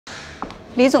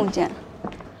李总监，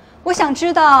我想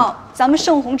知道咱们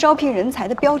盛虹招聘人才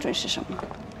的标准是什么？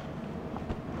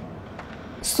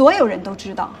所有人都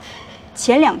知道，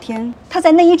前2天他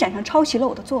在内衣展上抄袭了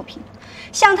我的作品，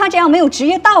像他这样没有职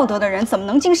业道德的人，怎么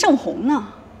能进盛虹呢？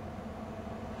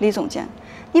李总监，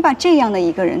你把这样的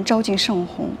一个人招进盛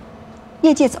虹，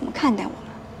业界怎么看待我们？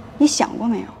你想过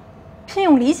没有？聘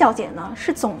用李小姐呢，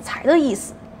是总裁的意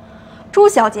思。朱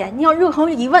小姐，你有任何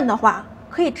疑问的话，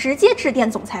可以直接致电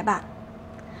总裁办。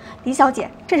李小姐，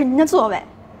这是您的座位。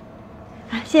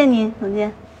啊，谢谢您，总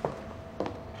监。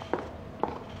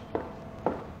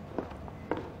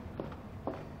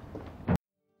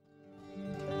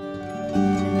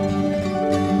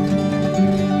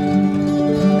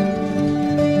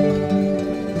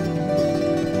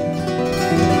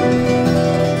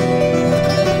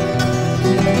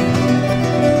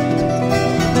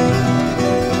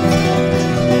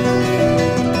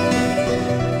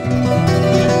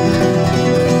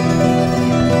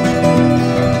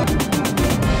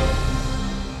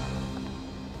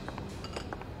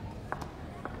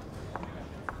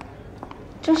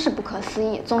真是不可思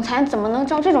议，总裁怎么能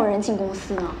招这种人进公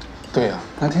司呢？对呀，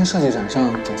那天设计展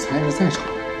上，总裁一直在场。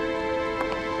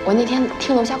我那天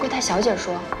听楼下柜台小姐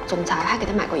说，总裁还给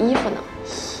他买过衣服呢。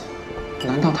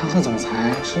难道他和总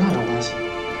裁是那种关系？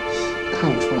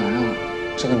看不出来啊，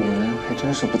这个女人还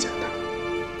真是不简单。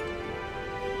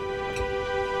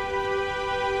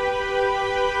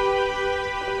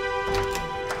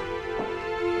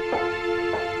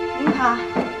您好。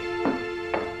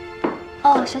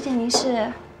哦，小姐您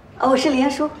是？哦，我是李彦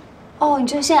舒。哦，你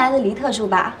就是新来的黎特助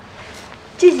吧？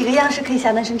这几个样式可以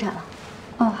下单生产了。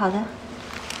哦，好的。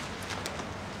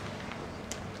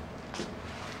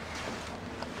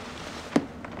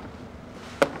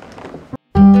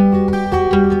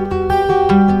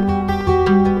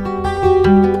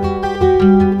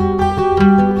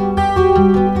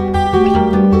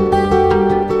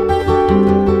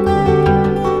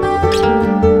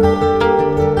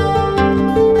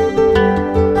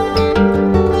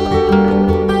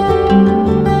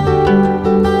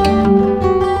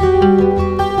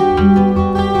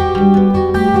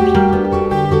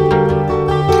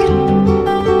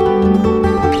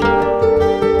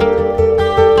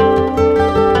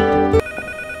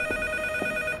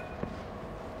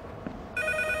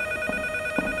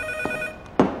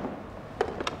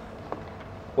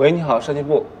喂，你好，设计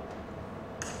部。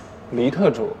黎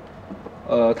特助，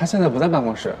他现在不在办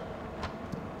公室。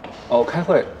哦，开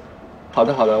会。好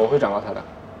的，好的，我会转告他的。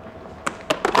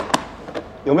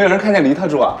有没有人看见黎特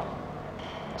助啊？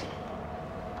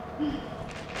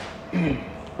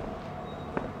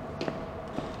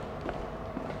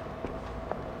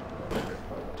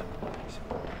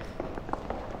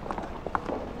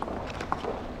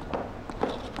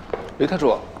黎特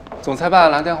助，总裁办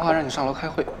来电话让你上楼开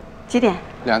会。几点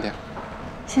2点。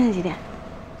现在几点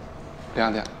2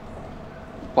点。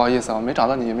不好意思啊，我没找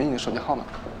到你，没你的手机号码。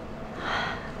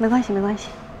没关系，没关系。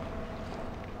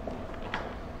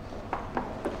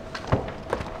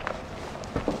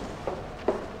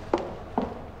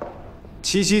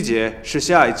七夕节是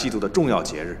下一季度的重要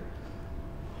节日。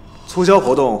促销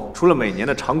活动除了每年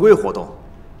的常规活动，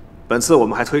本次我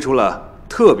们还推出了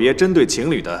特别针对情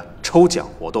侣的抽奖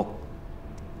活动。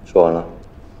说完了。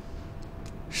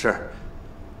是，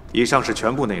以上是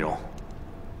全部内容。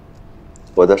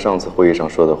我在上次会议上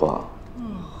说的话，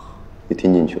你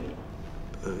听进去了？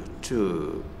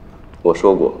我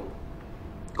说过，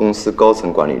公司高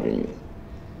层管理人员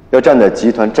要站在集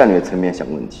团战略层面想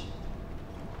问题。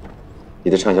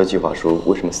你的畅销计划书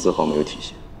为什么丝毫没有体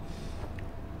现？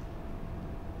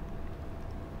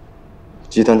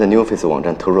集团在 NewFace 网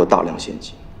站投入了大量现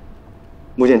金，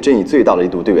目前正以最大的力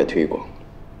度对外推广，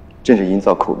正是营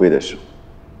造口碑的时候。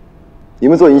你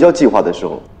们做营销计划的时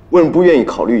候，为什么不愿意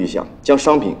考虑一下将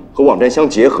商品和网站相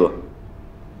结合，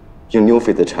用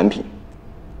NewFace 的产品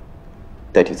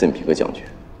代替赠品和奖券？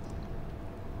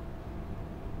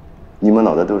你们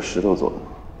脑袋都是石头做的吗？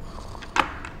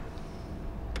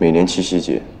每年七夕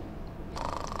节，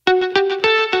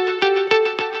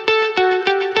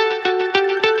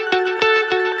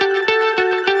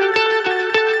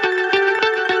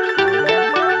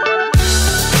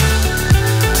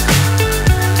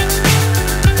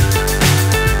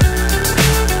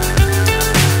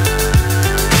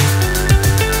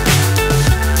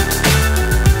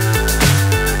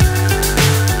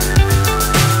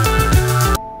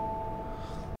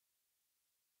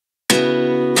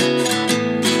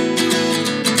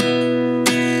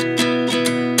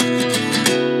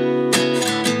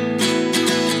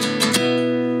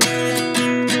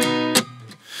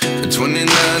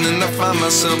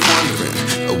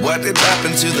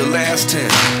 the last 10.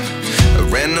 I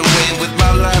ran away with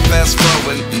my life, fast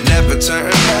forward, never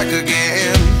turn back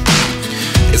again.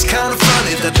 It's kind of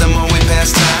funny that the more we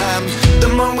pass time, the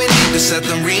more we need to set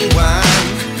them rewind.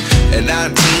 And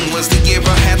 19 was the year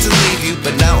I had to leave you,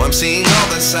 but now I'm seeing all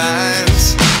the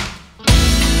signs.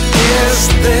 Is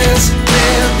this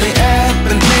really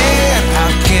happening? I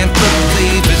can't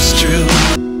believe it's true.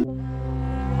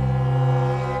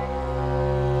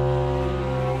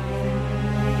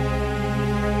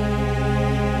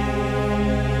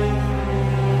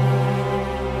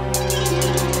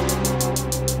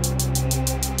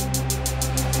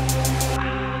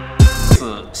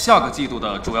 下个季度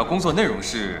的主要工作内容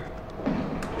是。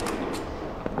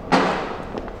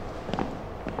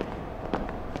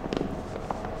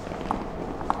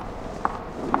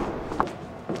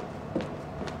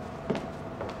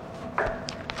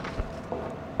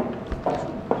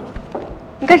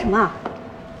 你干什么啊？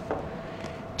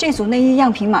这组内衣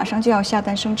样品马上就要下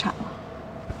单生产了，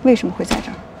为什么会在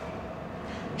这儿？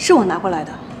是我拿过来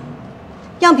的，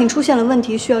样品出现了问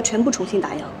题，需要全部重新打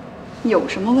样。有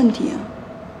什么问题啊？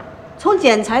从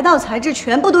剪裁到材质，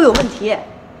全部都有问题。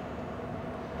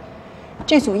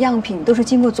这组样品都是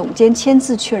经过总监签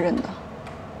字确认的，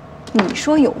你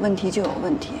说有问题就有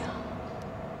问题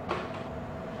啊？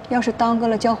要是耽搁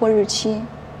了交货日期，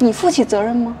你负起责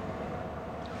任吗？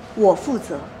 我负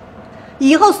责，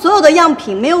以后所有的样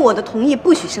品没有我的同意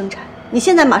不许生产。你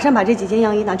现在马上把这几件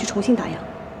样衣拿去重新打样，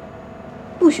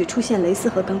不许出现蕾丝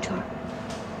和钢圈。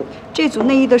这组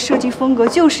内衣的设计风格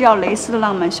就是要蕾丝的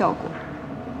浪漫效果。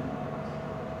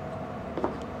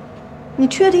你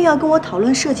确定要跟我讨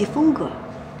论设计风格？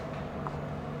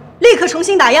立刻重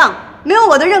新打样，没有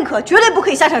我的认可，绝对不可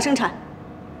以下场生产。